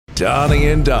Donnie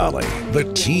and Dolly. The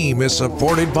team is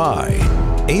supported by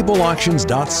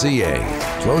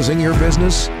ableauctions.ca. Closing your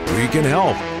business? We can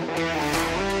help.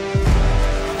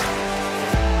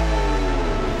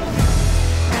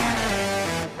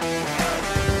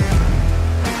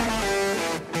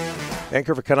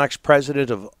 Vancouver Canucks President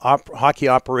of Hockey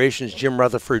Operations Jim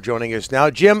Rutherford joining us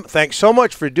now. Jim, thanks so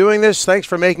much for doing this. Thanks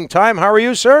for making time. How are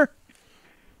you, sir?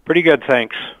 Pretty good,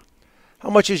 thanks.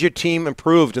 How much has your team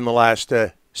improved in the last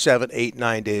 7, 8,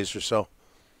 9 days or so?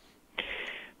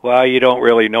 Well, you don't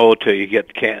really know till you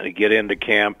get into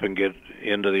camp and get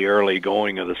into the early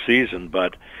going of the season.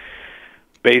 But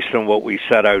based on what we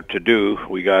set out to do,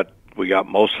 we got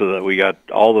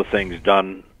all the things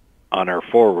done on our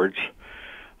forwards.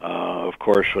 Of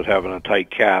course, with having a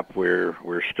tight cap,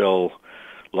 we're still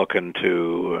looking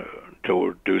to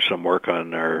do some work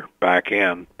on our back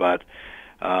end. But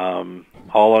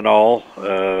all in all,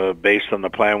 based on the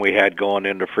plan we had going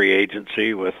into free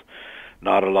agency, with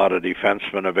not a lot of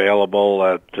defensemen available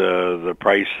at the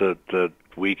price that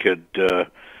we could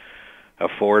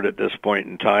afford at this point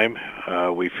in time,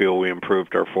 we feel we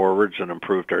improved our forwards and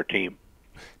improved our team.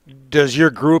 Does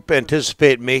your group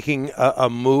anticipate making a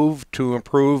move to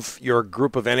improve your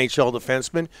group of NHL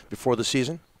defensemen before the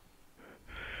season?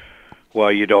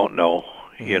 Well, you don't know.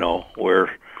 Mm-hmm. You know,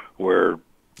 we're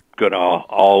going to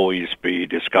always be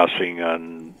discussing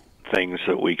on things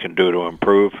that we can do to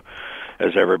improve.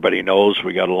 As everybody knows,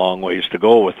 we got a long ways to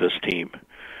go with this team,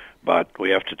 but we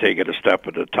have to take it a step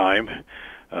at a time.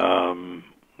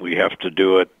 We have to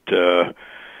do it.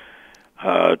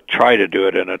 Try to do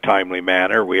it in a timely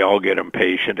manner. We all get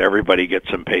impatient. Everybody gets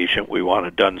impatient. We want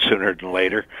it done sooner than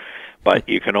later. But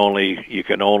you can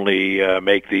only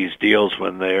make these deals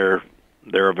when they're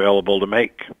available to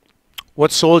make.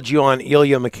 What sold you on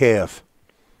Ilya Mikheyev?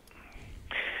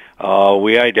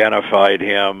 We identified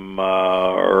him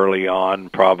early on,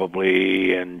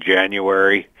 probably in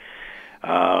January.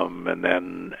 And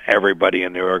then everybody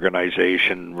in the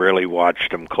organization really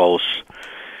watched him close.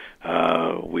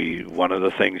 One of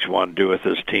the things you want to do with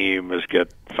this team is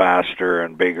get faster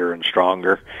and bigger and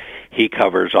stronger. He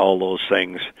covers all those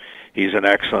things. He's an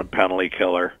excellent penalty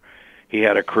killer. He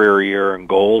had a career year in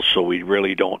goals, so we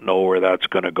really don't know where that's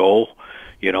going to go.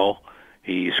 You know,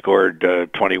 he scored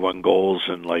 21 goals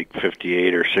in like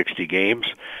 58 or 60 games.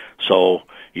 So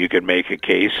you could make a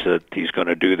case that he's going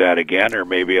to do that again, or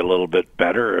maybe a little bit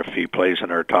better if he plays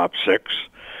in our top six,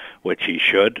 which he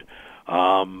should.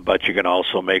 But you can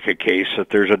also make a case that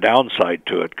there's a downside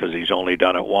to it because he's only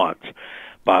done it once.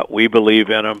 But we believe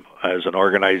in him as an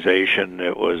organization.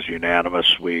 It was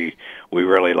unanimous. We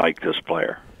really like this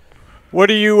player. What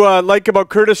do you like about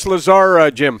Curtis Lazar,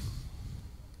 Jim?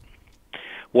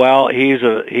 Well, he's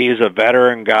a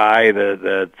veteran guy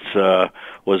that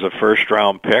was a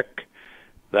first-round pick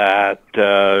that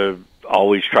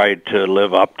always tried to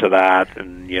live up to that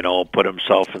and, you know, put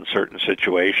himself in certain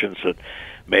situations that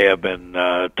may have been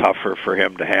tougher for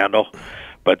him to handle.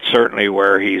 But certainly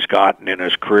where he's gotten in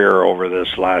his career over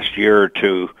this last year or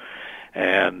two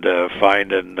and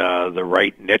finding the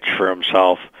right niche for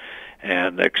himself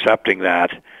and accepting that,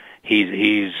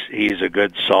 he's a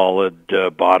good, solid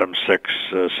bottom six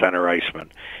center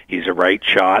iceman. He's a right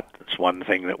shot. It's one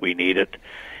thing that we needed.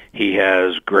 He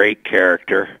has great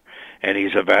character, and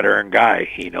he's a veteran guy.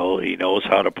 He knows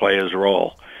how to play his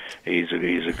role. He's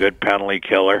a good penalty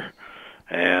killer.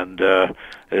 And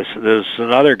there's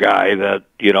another guy that,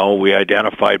 you know, we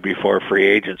identified before free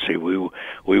agency.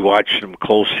 We watched him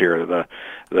close here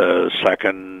the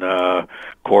second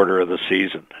quarter of the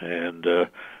season, and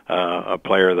a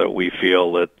player that we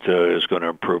feel that is going to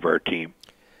improve our team.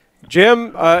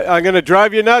 Jim, I'm going to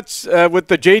drive you nuts with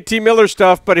the JT Miller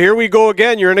stuff, but here we go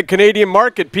again. You're in a Canadian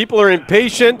market. People are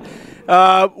impatient.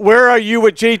 Where are you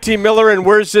with JT Miller, and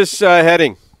where's this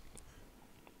heading?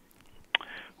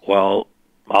 Well,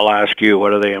 I'll ask you,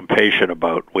 what are they impatient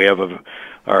about? We have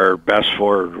our best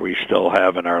forward we still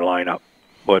have in our lineup.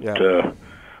 What's the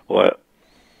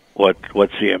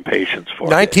impatience for?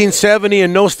 1970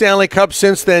 and no Stanley Cup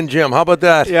since then, Jim. How about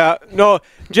that? Yeah, no,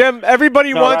 Jim.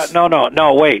 Everybody wants. No.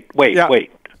 Wait.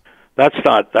 That's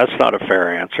not a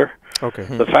fair answer. Okay.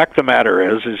 The fact of the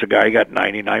matter is a guy got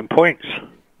 99 points.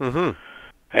 Mm-hmm.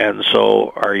 And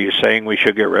so, are you saying we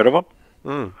should get rid of him?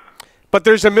 Mm. But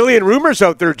there's a million rumors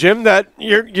out there, Jim, that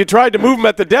you tried to move him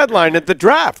at the deadline at the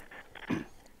draft.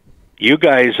 You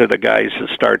guys are the guys that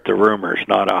start the rumors,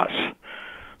 not us.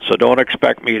 So don't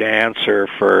expect me to answer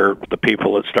for the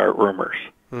people that start rumors.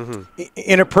 Mm-hmm.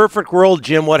 In a perfect world,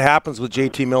 Jim, what happens with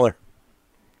JT Miller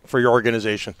for your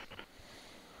organization?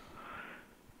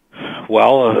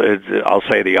 I'll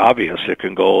say the obvious. It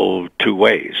can go two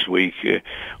ways. We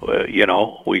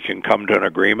can come to an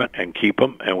agreement and keep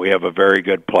him, and we have a very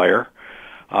good player.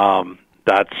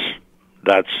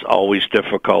 That's always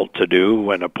difficult to do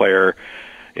when a player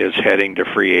is heading to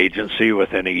free agency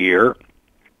within a year,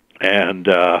 and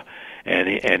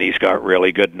he's got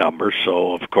really good numbers.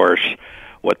 So of course,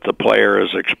 what the player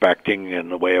is expecting in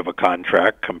the way of a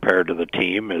contract compared to the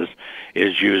team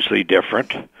is usually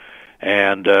different.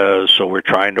 And so we're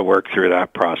trying to work through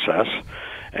that process.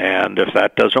 And if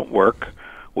that doesn't work,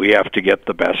 we have to get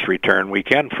the best return we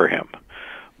can for him.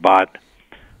 But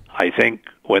I think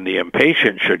when the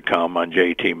impatience should come on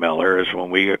JT Miller is when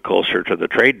we get closer to the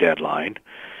trade deadline.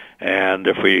 And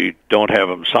if we don't have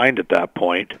him signed at that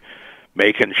point,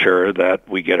 making sure that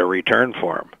we get a return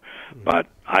for him. But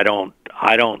I don't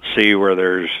see where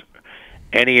there's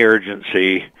any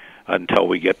urgency until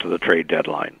we get to the trade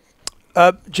deadline.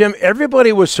 Jim,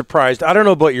 everybody was surprised. I don't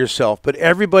know about yourself, but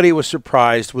everybody was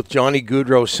surprised with Johnny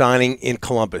Gaudreau signing in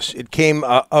Columbus. It came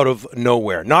out of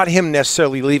nowhere. Not him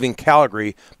necessarily leaving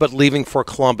Calgary, but leaving for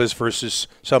Columbus versus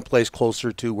someplace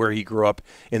closer to where he grew up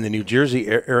in the New Jersey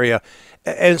area.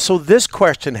 And so this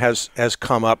question has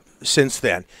come up since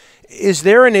then. Is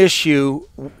there an issue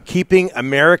keeping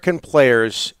American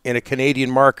players in a Canadian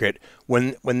market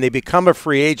when they become a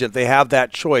free agent, they have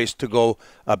that choice to go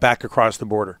back across the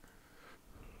border?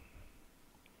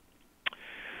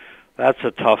 That's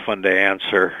a tough one to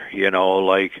answer.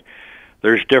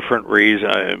 There's different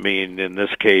reasons. I mean, in this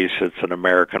case, it's an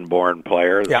American-born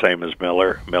player, the same as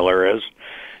Miller is,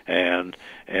 and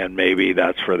maybe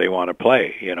that's where they want to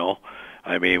play.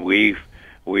 I mean, we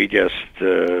just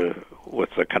with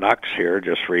the Canucks here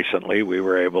just recently, we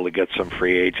were able to get some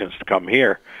free agents to come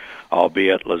here,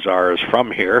 albeit Lazar is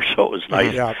from here, so it was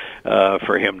nice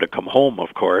for him to come home,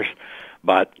 of course.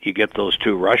 But you get those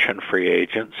two Russian free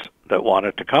agents that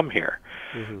wanted to come here.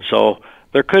 Mm-hmm. So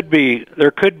there could be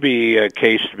a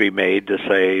case to be made to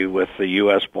say with the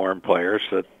U.S.-born players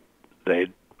that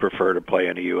they'd prefer to play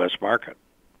in a U.S. market.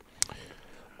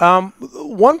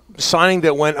 One signing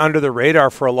that went under the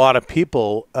radar for a lot of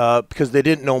people because they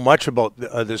didn't know much about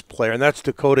this player, and that's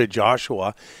Dakota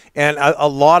Joshua. And a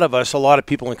lot of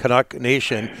people in Canuck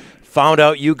Nation found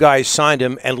out you guys signed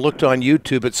him and looked on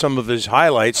YouTube at some of his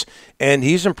highlights, and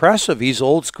he's impressive. He's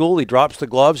old school. He drops the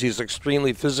gloves. He's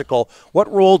extremely physical.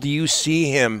 What role do you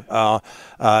see him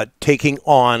taking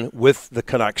on with the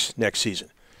Canucks next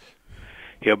season?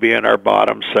 He'll be in our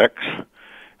bottom six.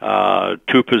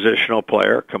 Two-positional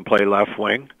player, can play left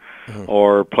wing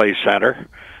or play center.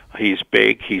 He's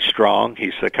big. He's strong.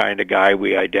 He's the kind of guy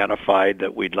we identified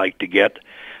that we'd like to get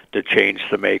to change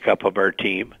the makeup of our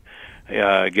team.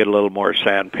 Get a little more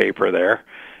sandpaper there,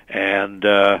 and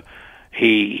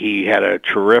he had a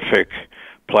terrific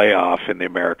playoff in the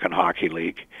American Hockey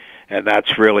League, and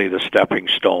that's really the stepping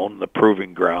stone, the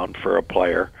proving ground for a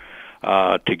player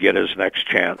to get his next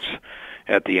chance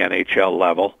at the NHL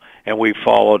level. And we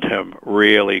followed him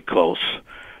really close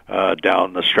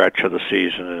down the stretch of the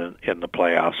season in the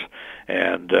playoffs,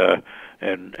 and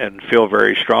feel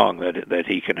very strong that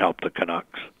he can help the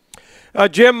Canucks.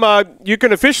 Jim, you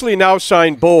can officially now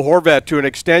sign Bo Horvat to an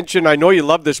extension. I know you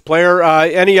love this player.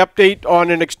 Any update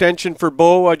on an extension for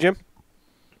Bo, Jim?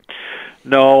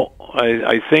 No,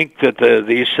 I think that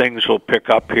these things will pick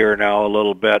up here now a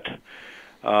little bit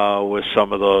with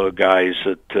some of the guys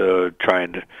that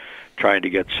trying to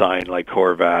get signed like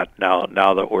Horvat.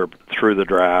 Now that we're through the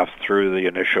draft, through the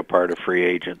initial part of free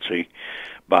agency,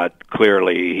 but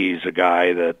clearly he's a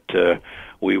guy that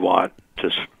we want to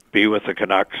be with the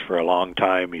Canucks for a long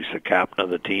time. He's the captain of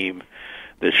the team.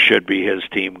 This should be his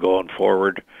team going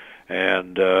forward,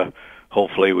 and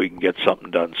hopefully we can get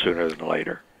something done sooner than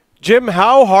later. Jim,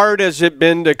 how hard has it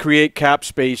been to create cap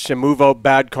space and move out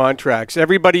bad contracts?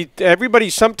 Everybody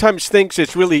sometimes thinks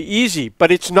it's really easy,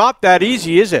 but it's not that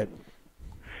easy, is it?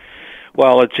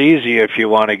 Well, it's easy if you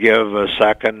want to give a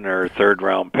second or third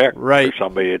round pick for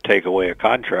somebody to take away a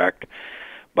contract.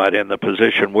 But in the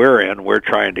position we're in, we're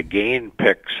trying to gain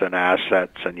picks and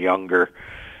assets and younger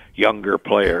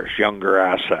players, younger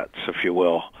assets, if you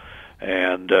will.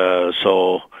 And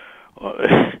so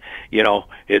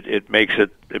it makes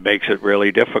it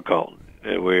really difficult.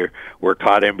 We're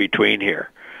caught in between here.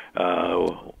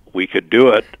 We could do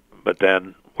it, but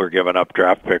then we're giving up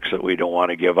draft picks that we don't want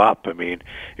to give up. I mean,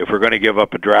 if we're going to give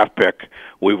up a draft pick,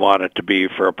 we want it to be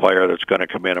for a player that's going to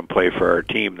come in and play for our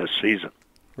team this season.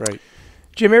 Right.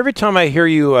 Jim, every time I hear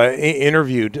you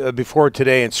interviewed before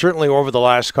today, and certainly over the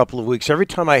last couple of weeks, every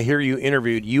time I hear you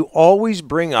interviewed, you always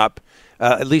bring up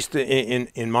at least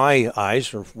in my eyes,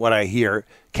 from what I hear,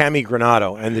 Cami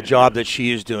Granato and the job that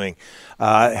she is doing,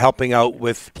 helping out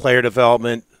with player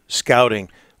development, scouting.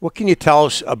 What can you tell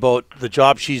us about the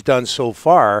job she's done so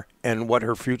far and what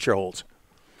her future holds?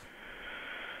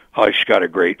 Oh, she's got a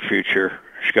great future.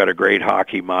 She's got a great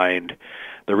hockey mind.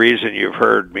 The reason you've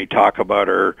heard me talk about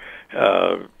her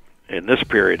in this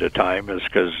period of time is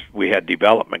because we had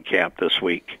development camp this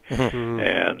week. Mm-hmm.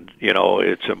 And,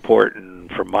 it's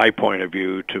important from my point of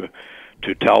view to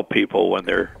tell people when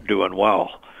they're doing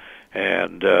well.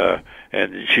 And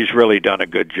she's really done a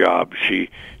good job. She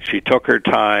took her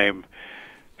time.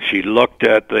 She looked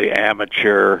at the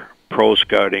amateur pro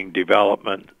scouting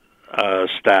development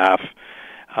staff,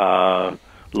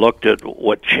 looked at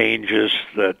what changes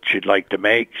that she'd like to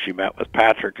make. She met with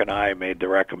Patrick and I, made the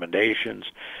recommendations.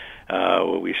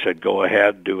 We said, go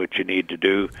ahead, do what you need to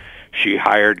do. She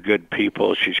hired good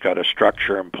people. She's got a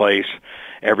structure in place.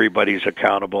 Everybody's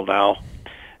accountable now.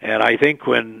 And I think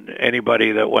when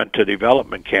anybody that went to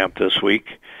development camp this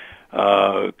week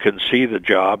can see the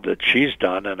job that she's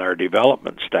done and our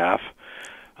development staff,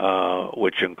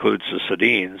 which includes the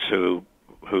Sedins, who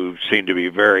seem to be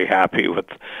very happy with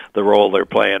the role they're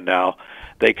playing now.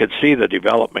 They could see the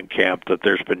development camp that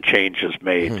there's been changes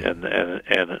made and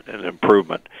an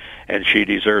improvement, and she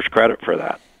deserves credit for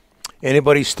that.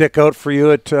 Anybody stick out for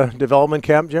you at development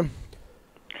camp, Jim?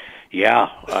 Yeah,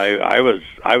 I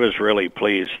was really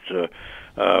pleased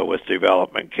with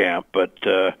development camp, but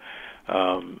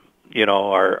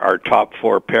our top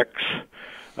 4 picks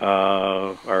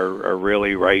are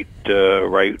really right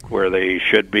where they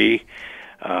should be.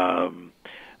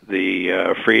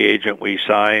 The free agent we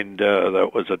signed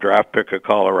that was a draft pick of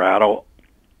Colorado,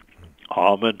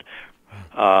 Almond,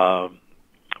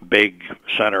 big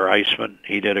center iceman.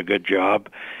 He did a good job.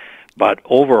 But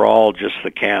overall, just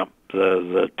the camp,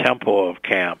 the tempo of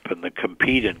camp and the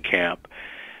compete in camp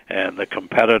and the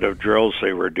competitive drills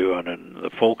they were doing and the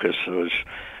focus was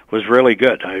really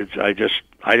good. I just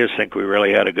think we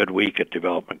really had a good week at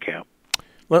development camp.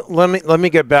 Well, let me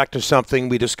get back to something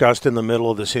we discussed in the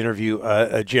middle of this interview,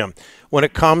 Jim. When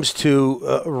it comes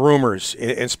to rumors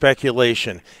and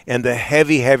speculation and the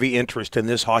heavy interest in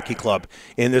this hockey club,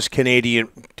 in this Canadian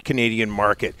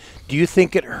market, do you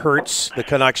think it hurts the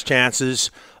Canucks'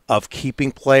 chances of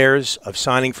keeping players, of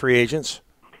signing free agents?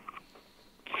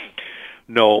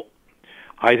 No.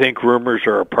 I think rumors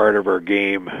are a part of our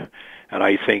game, and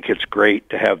I think it's great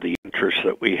to have the interest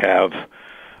that we have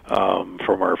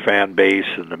from our fan base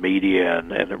and the media,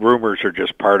 and the rumors are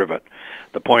just part of it.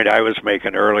 The point I was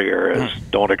making earlier is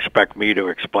don't expect me to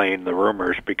explain the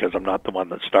rumors because I'm not the one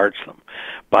that starts them.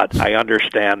 But I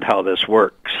understand how this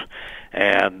works.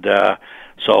 And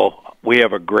so we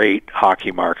have a great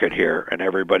hockey market here, and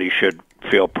everybody should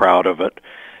feel proud of it.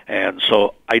 And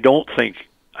so I don't think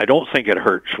it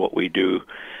hurts what we do.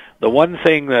 The one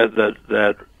thing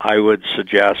that I would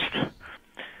suggest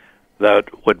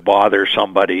that would bother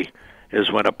somebody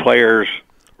is when a player's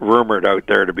rumored out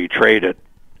there to be traded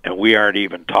and we aren't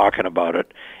even talking about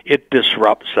it, it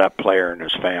disrupts that player and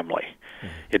his family.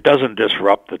 It doesn't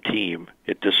disrupt the team,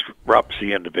 it disrupts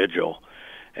the individual.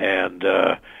 And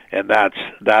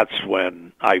that's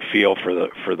when I feel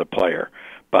for the player.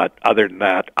 But other than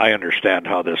that, I understand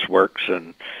how this works,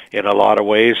 and in a lot of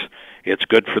ways it's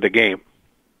good for the game.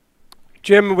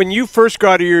 Jim, when you first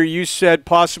got here, you said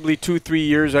possibly 2-3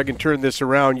 years I can turn this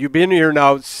around. You've been here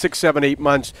now 6, 7, 8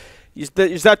 months. Is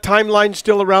that timeline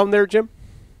still around there, Jim?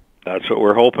 That's what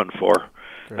we're hoping for.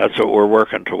 Great. That's what we're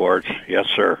working towards. Yes,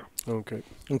 sir. Okay.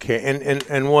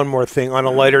 And one more thing. On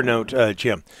a lighter note,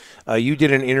 Jim, you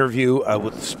did an interview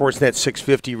with Sportsnet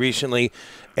 650 recently,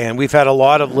 and we've had a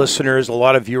lot of listeners, a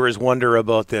lot of viewers wonder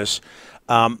about this.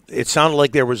 It sounded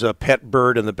like there was a pet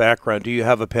bird in the background. Do you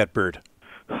have a pet bird?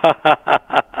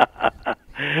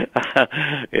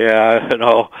 Yeah,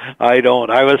 no, I don't.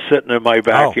 I was sitting in my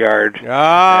backyard,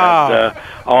 and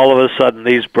all of a sudden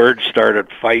these birds started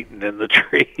fighting in the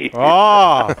tree.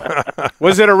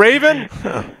 Was it a raven?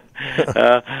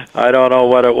 I don't know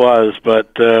what it was,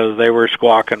 but they were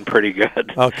squawking pretty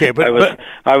good. Okay, but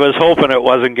I was hoping it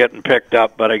wasn't getting picked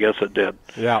up, but I guess it did.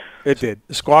 Yeah, it did.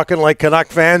 Squawking like Canuck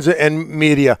fans and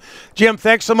media. Jim,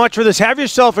 thanks so much for this. Have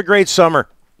yourself a great summer.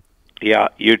 Yeah,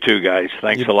 you too, guys.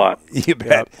 Thanks a lot. You bet.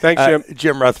 Yeah. Thanks, Jim.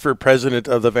 Jim Rutherford, president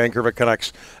of the Vancouver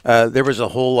Canucks. There was a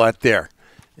whole lot there,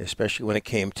 especially when it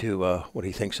came to what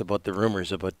he thinks about the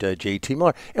rumors about J.T.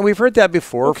 Miller. And we've heard that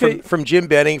before from Jim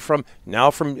Benning, from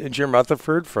Jim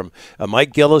Rutherford, from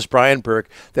Mike Gillis, Brian Burke,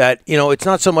 that, it's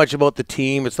not so much about the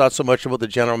team. It's not so much about the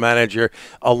general manager.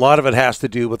 A lot of it has to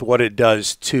do with what it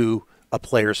does to a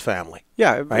player's family.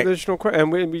 Yeah, right? There's no question.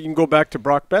 And we can go back to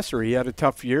Brock Besser. He had a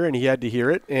tough year, and he had to hear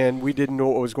it, and we didn't know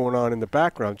what was going on in the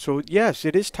background. So, yes,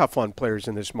 it is tough on players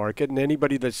in this market, and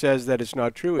anybody that says that it's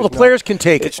not true well, the players can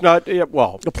take it. It's not,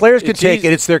 the players can take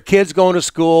it. It's their kids going to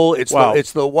school. It's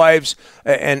the wives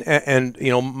and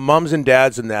mums and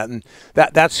dads and that. And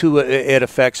that's who it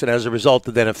affects, and as a result,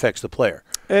 it then affects the player.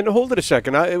 And hold it a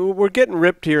second. We're getting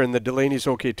ripped here in the Delaney's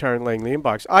OK Tire and Langley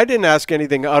inbox. I didn't ask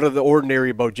anything out of the ordinary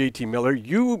about JT Miller.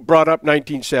 You brought up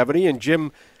 1970, and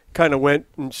Jim kind of went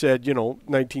and said,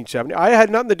 1970. I had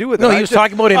nothing to do with that. No, he was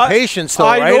talking about impatience, though,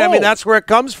 right? Know. I mean, that's where it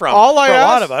comes from. A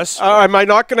lot of us. Am I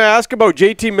not going to ask about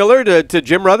JT Miller to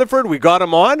Jim Rutherford? We got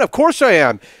him on? Of course I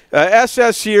am.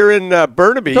 SS here in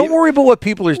Burnaby. Don't worry about what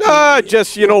people are doing.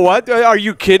 Just, you know what? Are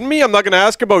you kidding me? I'm not going to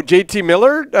ask about JT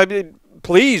Miller? I mean,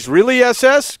 please, really,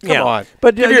 SS? Come on.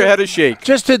 But give your head a shake.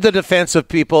 Just to the defense of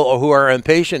people who are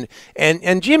impatient,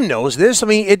 and Jim knows this. I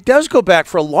mean, it does go back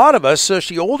for a lot of us,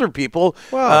 especially older people,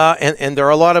 and there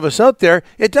are a lot of us out there.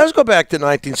 It does go back to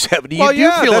 1970. Well, you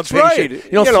do feel that's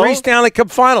impatient. Right. 3 Stanley Cup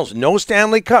Finals, no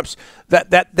Stanley Cups.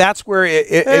 That's where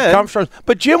it comes from.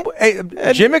 But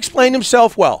Jim explained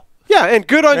himself well. Yeah, and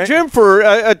good on Jim for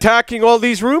attacking all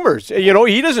these rumors.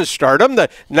 He doesn't start them. The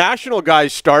national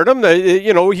guys start them.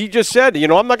 He just said,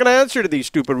 I'm not going to answer to these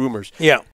stupid rumors. Yeah.